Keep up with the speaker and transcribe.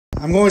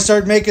I'm going to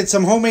start making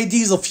some homemade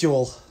diesel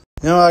fuel.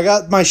 You know, I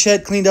got my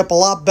shed cleaned up a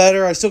lot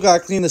better. I still got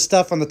to clean the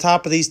stuff on the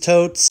top of these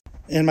totes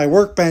and my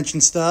workbench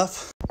and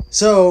stuff.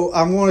 So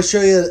I'm going to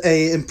show you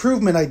an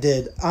improvement I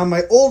did. On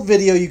my old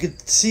video, you could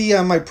see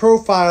on my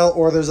profile,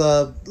 or there's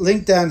a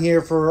link down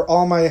here for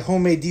all my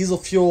homemade diesel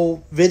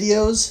fuel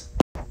videos,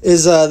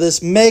 is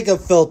this mega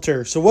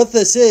filter. So what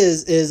this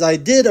is I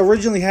did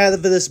originally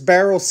have this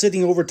barrel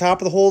sitting over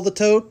top of the hole of the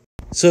tote,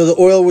 so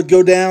the oil would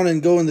go down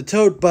and go in the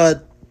tote,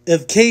 but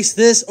in case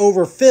this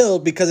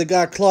overfilled because it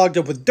got clogged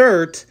up with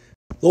dirt,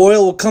 the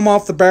oil will come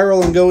off the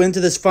barrel and go into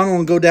this funnel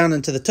and go down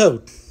into the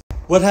tote.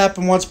 What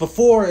happened once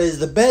before is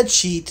the bed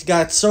sheet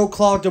got so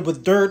clogged up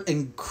with dirt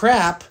and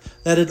crap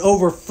that it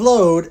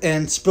overflowed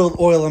and spilled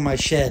oil in my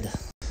shed.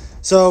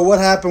 So what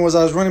happened was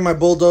I was running my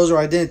bulldozer,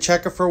 I didn't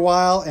check it for a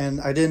while,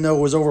 and I didn't know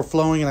it was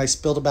overflowing, and I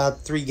spilled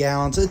about 3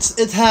 gallons.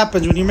 It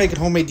happens when you're making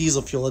homemade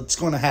diesel fuel. It's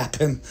going to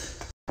happen.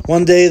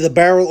 One day the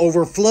barrel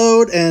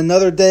overflowed, and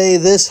another day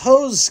this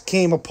hose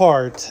came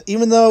apart.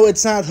 Even though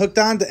it's not hooked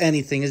onto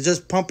anything, it's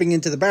just pumping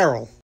into the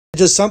barrel.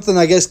 Just something,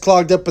 I guess,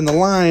 clogged up in the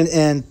line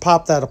and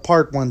popped that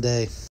apart one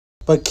day.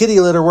 But kitty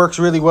litter works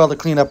really well to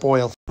clean up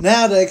oil.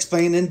 Now to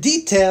explain in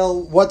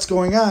detail what's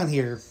going on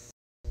here.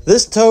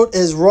 This tote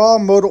is raw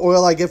motor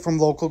oil I get from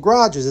local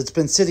garages. It's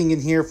been sitting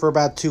in here for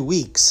about 2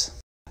 weeks.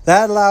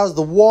 That allows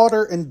the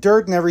water and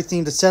dirt and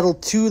everything to settle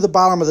to the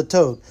bottom of the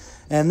tote.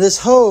 And this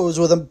hose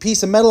with a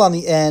piece of metal on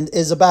the end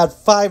is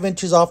about 5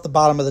 inches off the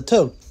bottom of the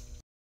tote.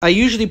 I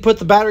usually put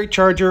the battery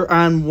charger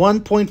on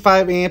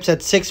 1.5 amps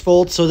at 6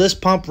 volts so this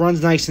pump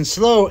runs nice and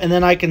slow, and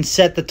then I can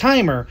set the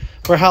timer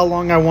for how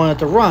long I want it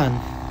to run.